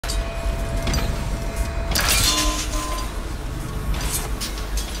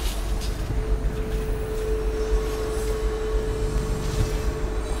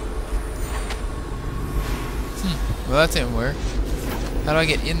Well, that didn't work. How do I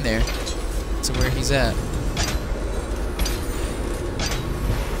get in there to where he's at?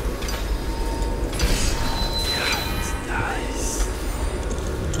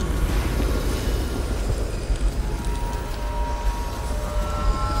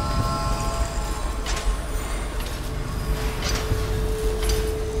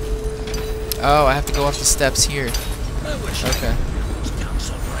 Oh, I have to go up the steps here. Okay.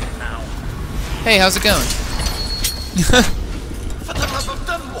 Hey, how's it going? For the love of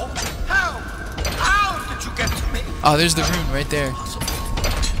Dunwall, how did you get to me? Oh, there's the rune right there.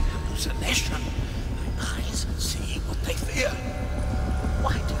 Hallucination. My eyes see what they fear.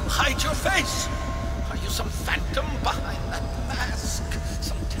 Why do you hide your face? Are you some phantom behind that mask?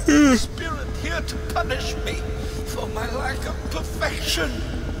 Some terrible spirit here to punish me for my lack of perfection?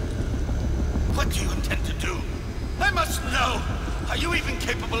 What do you intend to do? I must know. Are you even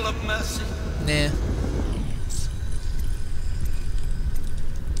capable of mercy? Nah.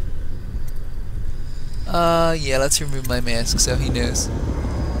 Yeah, let's remove my mask so he knows.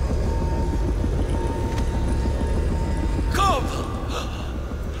 Corvo!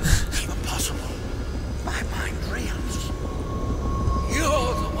 Impossible. My mind reels.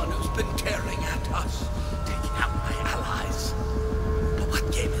 You're the one who's been tearing at us, taking out my allies. But what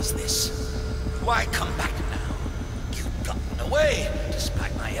game is this? Why come back now? You've gotten away,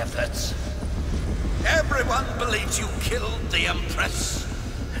 despite my efforts. Everyone believes you killed the Empress.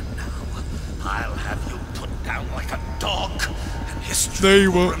 And now, I'll have you put down like a dog. And history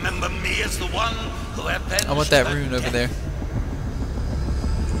will remember me as the one who avenged I want that her rune over death. there.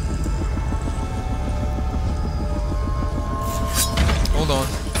 Hold on.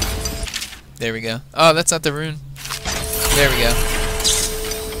 There we go. Oh, that's not the rune. There we go.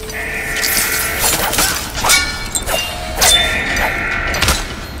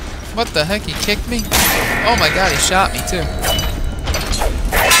 What the heck? He kicked me? Oh my god, he shot me too.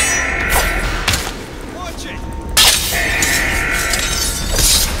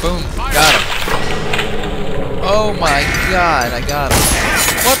 Boom. Got him. Oh my god, I got him.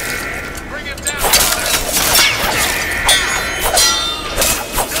 What?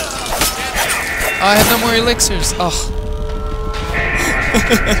 Oh, I have no more elixirs. Oh.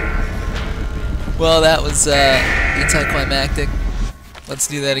 Well, that was anticlimactic. Let's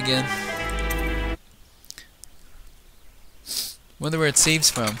do that again. Wonder where it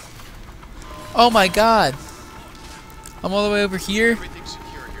saves from. Oh my god! I'm all the way over here. Everything's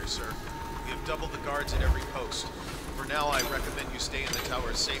secure here, sir. We have doubled the guards at every post. For now, I recommend you stay in the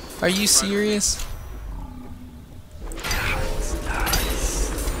tower safe. Are you serious?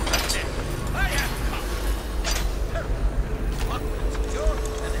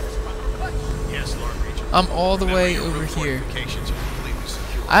 Yes, Lord Regent. I'm all the way Remember, your over route here. fortifications are completely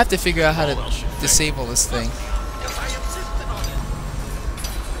secure. I have to figure out how All to else should fail. disable this thing. Because I insisted on it.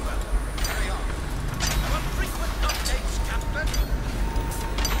 Well, carry on. I want frequent updates, Captain.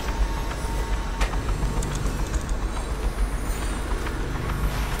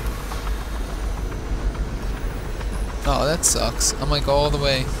 Oh, that sucks. I'm like all the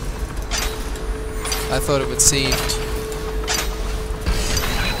way. I thought it would save.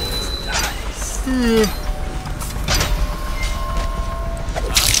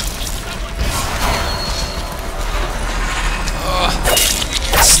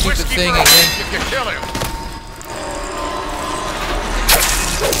 Stupid thing again. If you kill him.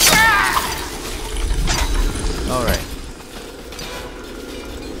 Alright.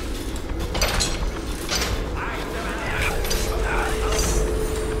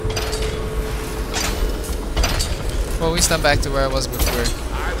 Well, at least I'm back to where I was before.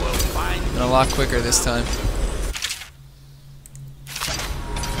 And a lot quicker this time.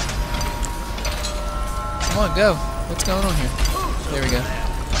 Come on, go. What's going on here? There we go.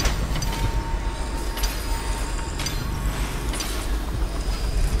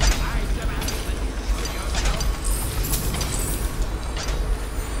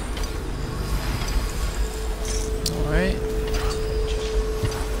 Alright.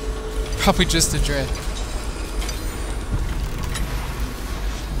 Probably just a dread.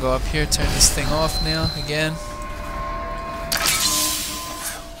 Go up here, turn this thing off now, again.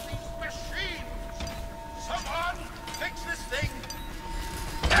 Someone fix this thing.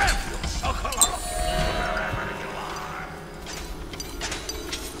 Damn you, Sokolov. Wherever you are.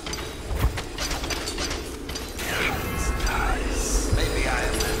 Maybe I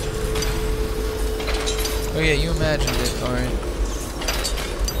imagined it. Oh yeah, you imagined it, alright.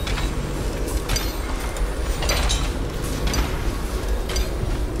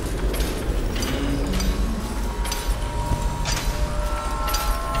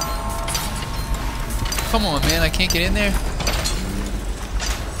 Come on, man. I can't get in there.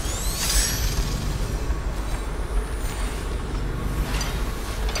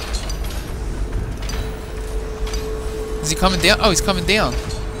 Is he coming down? Oh, he's coming down.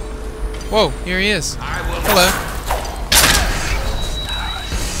 Whoa, here he is. Hello.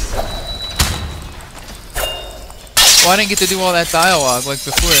 Well, I didn't get to do all that dialogue like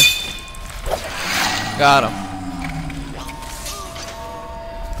before. Got him.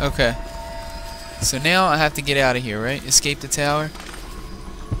 Okay. So now I have to get out of here, right? Escape the tower.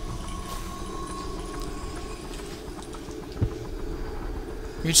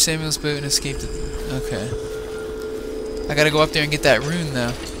 Reach Samuel's boat and escape the... Okay. I gotta go up there and get that rune,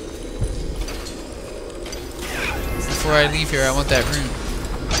 though. Before I leave here, I want that rune.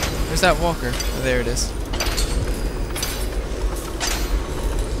 Where's that walker? Oh, there it is.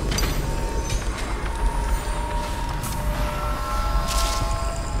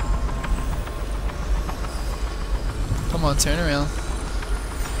 Come on, turn around.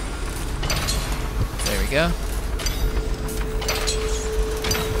 There we go.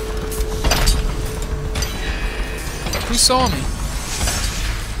 Who saw me?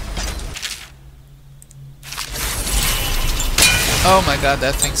 Oh my god,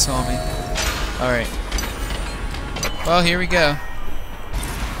 that thing saw me. Alright. Well, here we go.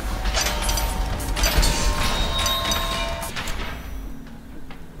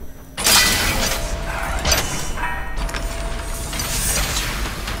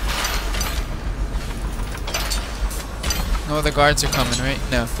 No other guards are coming, right?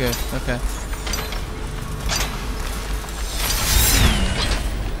 No, good. Okay.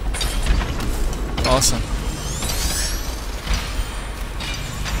 Awesome.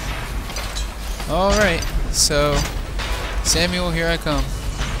 Alright, so Samuel, here I come.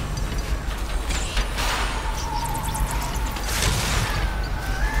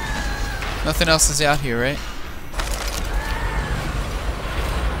 Nothing else is out here, right?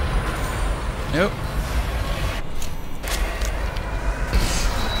 Nope.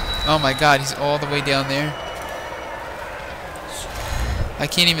 Oh my god, he's all the way down there. I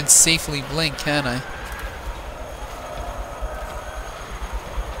can't even safely blink, can I?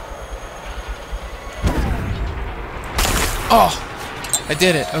 Oh! I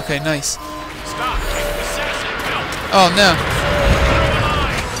did it. Okay, nice. Oh no.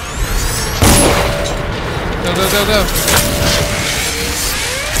 Go, go, go, go.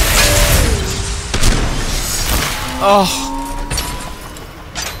 Oh.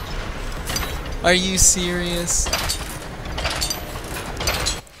 Are you serious?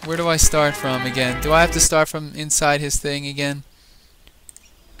 Where do I start from again? Do I have to start from inside his thing again?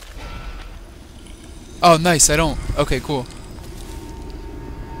 Oh, nice. I don't. Okay, cool.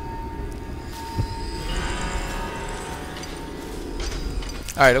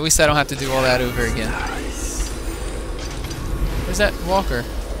 Alright, at least I don't have to do all that over again. Where's that walker?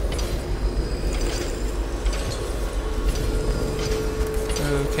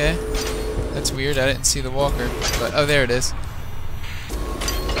 Okay. That's weird. I didn't see the walker. But oh, there it is.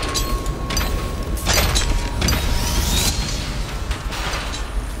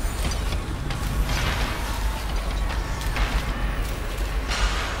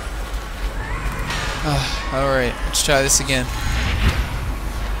 Alright, let's try this again.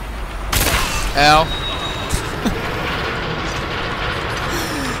 Ow.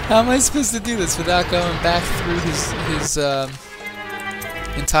 How am I supposed to do this without going back through his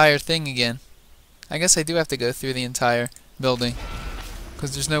entire thing again? I guess I do have to go through the entire building,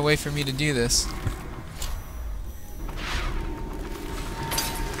 because there's no way for me to do this.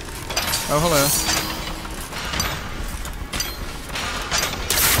 Oh, hello.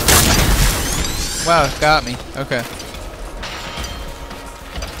 Wow, it got me. Okay.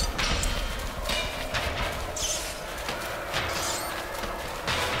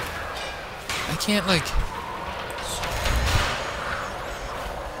 I can't, like...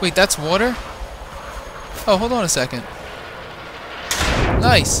 Wait, that's water? Oh, hold on a second.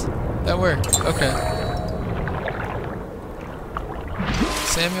 Nice! That worked. Okay.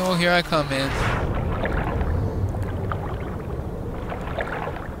 Samuel, here I come, man.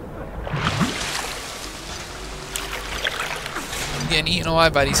 I'm getting eaten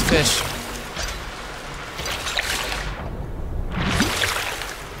alive by these fish.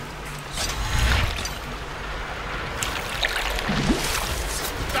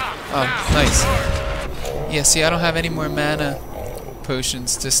 Oh, nice. Yeah, see, I don't have any more mana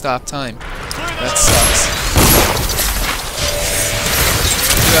potions to stop time. That sucks.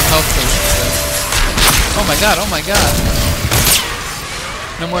 I do have health potions, though. Oh my god, oh my god.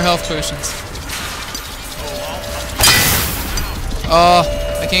 No more health potions. Oh,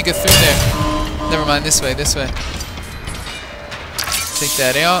 I can't get through there. Never mind, this way, this way. Take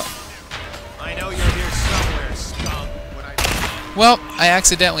that out. I know you're here somewhere, scum. Well, I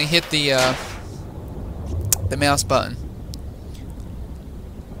accidentally hit the mouse button.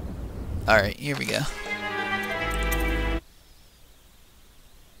 Alright, here we go.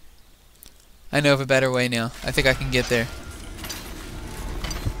 I know of a better way now. I think I can get there.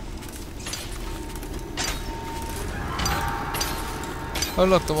 Oh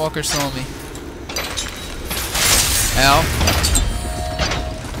look, the walker saw me. Ow.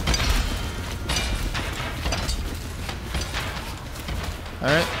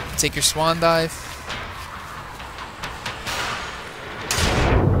 Alright, take your swan dive.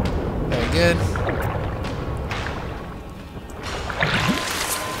 Very good.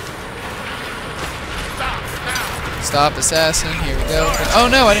 Stop, assassin. Here we go. Oh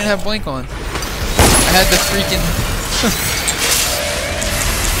no, I didn't have blink on. I had the freaking...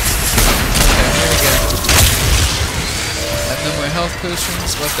 Okay, here we go. I have no more health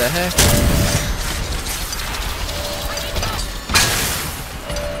potions. What the heck?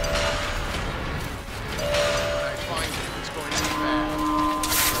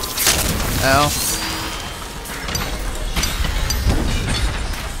 Ow.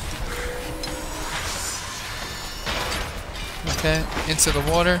 Okay, into the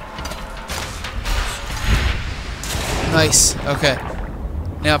water. Nice. Okay.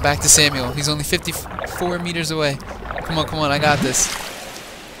 Now back to Samuel. He's only 54 meters away. Come on, come on, I got this.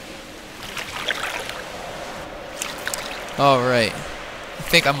 Alright. I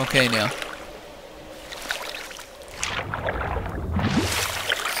think I'm okay now.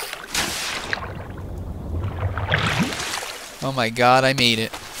 Oh my god, I made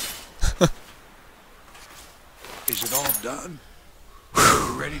it. Is it all done? Are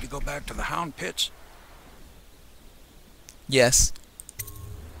you ready to go back to the Hound Pits? Yes.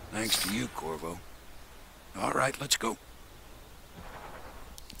 Thanks to you, Corvo. All right, let's go.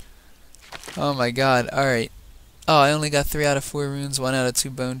 Oh my god, alright. Oh, I only got 3 out of 4 runes, 1 out of 2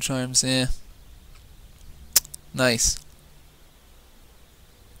 bone charms, eh. Nice.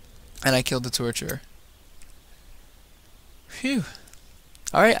 And I killed the torturer. Phew.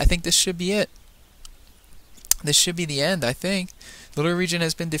 Alright, I think this should be it. This should be the end, I think. The Lure region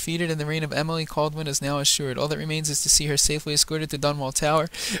has been defeated and the reign of Emily Kaldwin is now assured. All that remains is to see her safely escorted to Dunwall Tower,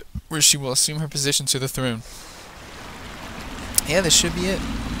 where she will assume her position to the throne. Yeah, this should be it.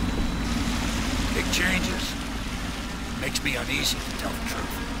 Big changes. Makes me uneasy, to tell the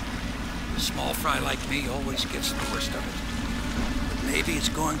truth. A small fry like me always gets the worst of it. But maybe it's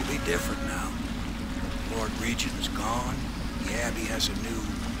going to be different now. Lord Regent is gone. The Abbey has a new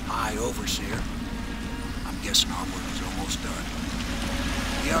High Overseer. I'm guessing our work is almost done.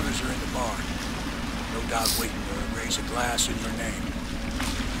 The others are in the bar. No doubt waiting to raise a glass in your name.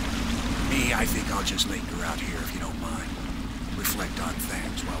 Me, I think I'll just linger out here if you don't mind. Reflect on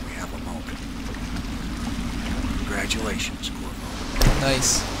things while we have a moment. Congratulations, Corvo.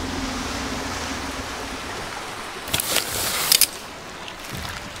 Nice.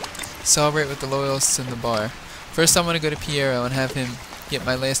 Celebrate with the loyalists in the bar. First I'm going to go to Piero and have him get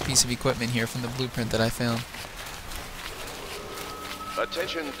my last piece of equipment here from the blueprint that I found.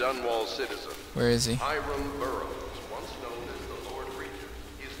 Attention Dunwall citizen. Where is he? Hiram Burroughs, once known as the Lord Regent,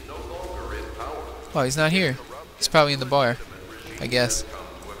 is no longer in power. Oh, he's not here. He's probably in the bar, I guess.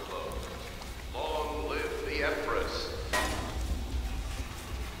 Long live the Empress.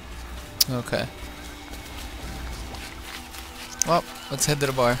 Okay. Well, let's head to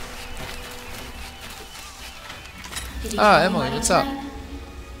the bar. Did you Ah, kill Emily, anybody what's up? tonight?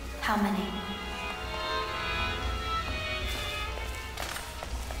 How many?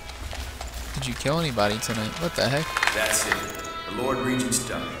 Did you kill anybody tonight? What the heck? That's it. The Lord Regent's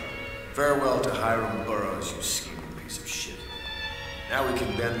done. Farewell to Hiram Burroughs, you scheming piece of shit. Now we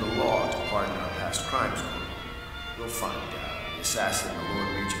can bend the law to pardon our past crimes, Corvo. You'll find out the assassin the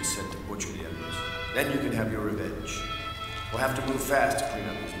Lord Regent sent to butcher the Empress. Then you can have your revenge. We'll have to move fast to clean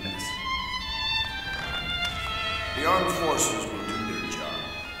up this mess. The armed forces will do their job.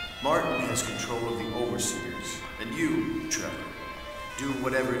 Martin has control of the overseers, and you, Trevor, do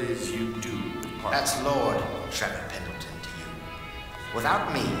whatever it is you do with Parker. That's Lord Trevor Pendleton to you.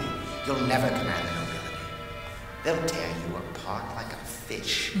 Without me, you'll never command the nobility. They'll tear you apart like a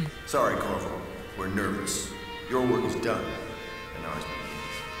fish. Sorry, Corvo. We're nervous. Your work is done, and ours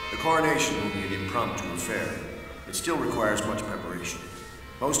begins. The coronation will be an impromptu affair. It still requires much preparation.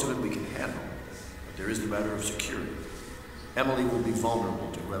 Most of it we can handle, but there is the matter of security. Emily will be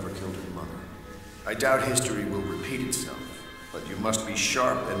vulnerable to whoever killed her mother. I doubt history will repeat itself, but you must be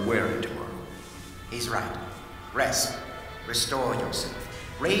sharp and wary tomorrow. He's right. Rest. Restore yourself.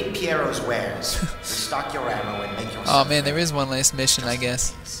 Raid Piero's wares. Restock your ammo and make your Oh man, there is one last mission, I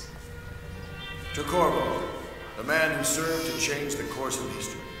guess. To Corvo, the man who served to change the course of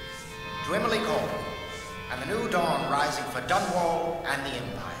history. To Emily Corvo, and the new dawn rising for Dunwall and the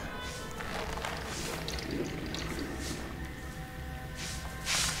Empire.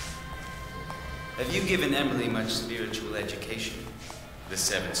 Have you given Emily much spiritual education? The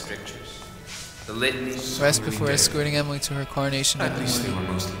 7 strictures? The litanies? Rest before escorting Emily to her coronation in At the least they morning.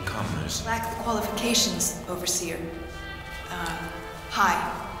 were mostly commoners. Lack the qualifications, Overseer.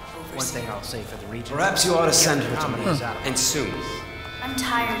 High Overseer. One thing I'll say for the Regent. Perhaps you ought to send her to me, and soon. I'm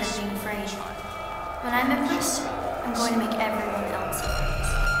tired of being afraid. When I'm Empress, I'm going to make everyone else afraid.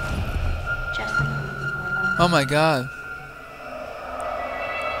 Just like you. Oh my god.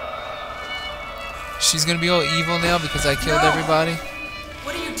 She's gonna be all evil now because I killed everybody?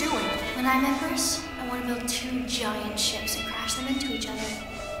 What are you doing? When I'm Empress, I want to build 2 giant ships and crash them into each other,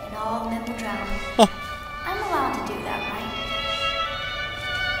 and all men will drown. I'm allowed to do that, right?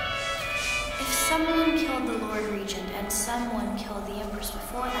 If someone killed the Lord Regent and someone killed the Empress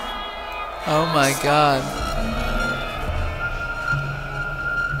before that... Oh my god.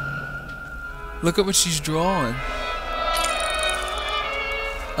 Look at what she's drawing.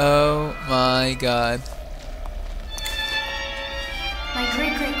 Oh my god. My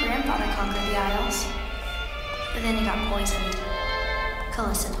great-great-grandfather conquered the Isles, but then he got poisoned.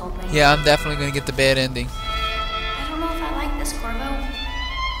 Callista told me. Yeah, I'm definitely gonna get the bad ending. I don't know if I like this, Corvo.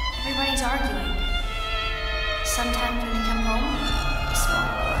 Everybody's arguing. Sometimes when you come home, you smell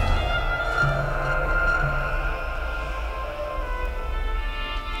blood.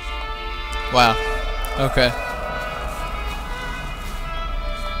 Wow. Okay.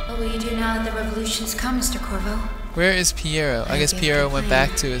 What will you do now that the revolution's come, Mr. Corvo? Where is Piero? I guess Piero went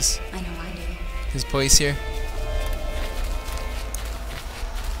back to his place here.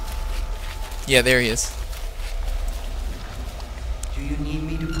 Yeah, there he is. Do you need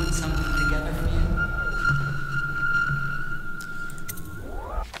me to put something together for you?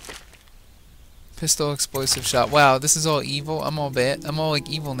 Pistol explosive shot. Wow, this is all evil. I'm all bad. I'm all like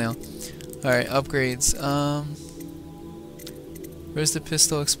evil now. Alright, upgrades. Where's the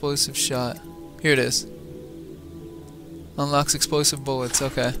pistol explosive shot? Here it is. Unlocks explosive bullets.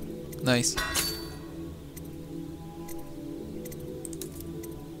 Okay. Nice.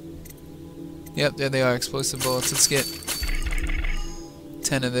 Yep, there they are. Explosive bullets. Let's get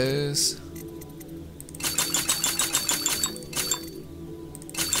 10 of those.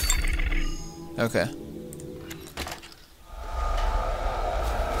 Okay.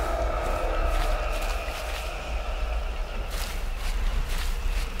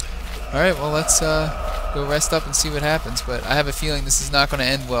 Alright, well let's go rest up and see what happens, but I have a feeling this is not going to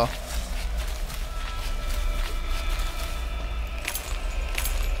end well.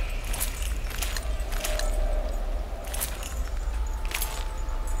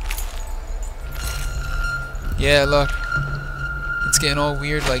 Yeah, look. It's getting all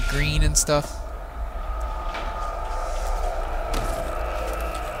weird, like green and stuff.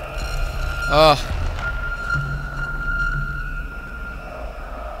 Oh.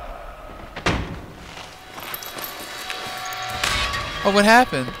 Oh, what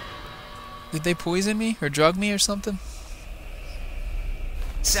happened? Did they poison me or drug me or something?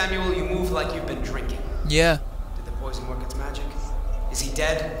 Samuel, you move like you've been drinking. Yeah. Did the poison work its magic? Is he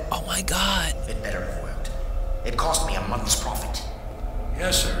dead? Oh my god. It better have worked. It cost me a month's profit.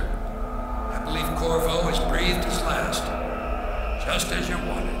 Yes, sir. I believe Corvo has breathed his last. Just as you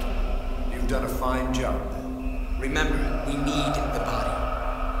wanted. You've done a fine job. Remember, we need the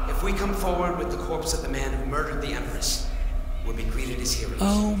body. If we come forward with the corpse of the man who murdered the Empress, we'll be greeted as heroes.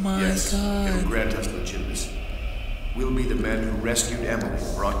 Oh my Yes, god. it'll grant us legitimacy. We'll be the men who rescued Emily,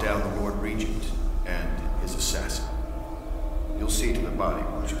 brought down the Lord Regent, and his assassin. You'll see to the body,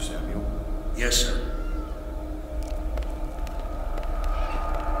 won't you, Samuel? Yes, sir.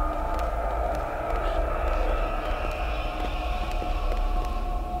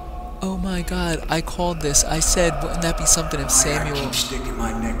 Oh my god, I called this. I said, wouldn't that be something if I Samuel... keep sticking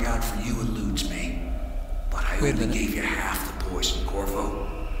my neck out for you eludes me. But I Wait a only minute. gave you half the poison, Corvo.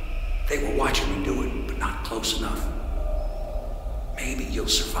 They were watching me do it, but not close enough. Maybe you'll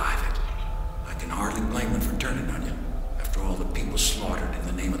survive it. I can hardly blame them for turning on you. After all the people slaughtered in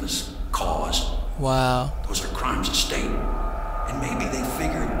the name of this cause. Wow. Those are crimes of state. And maybe they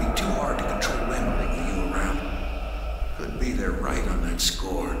figure it'd be too hard to control Emily with you around. Could be they're right on that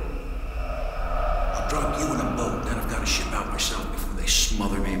score. I'll drop you in a boat, then I've got to ship out myself before they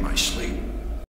smother me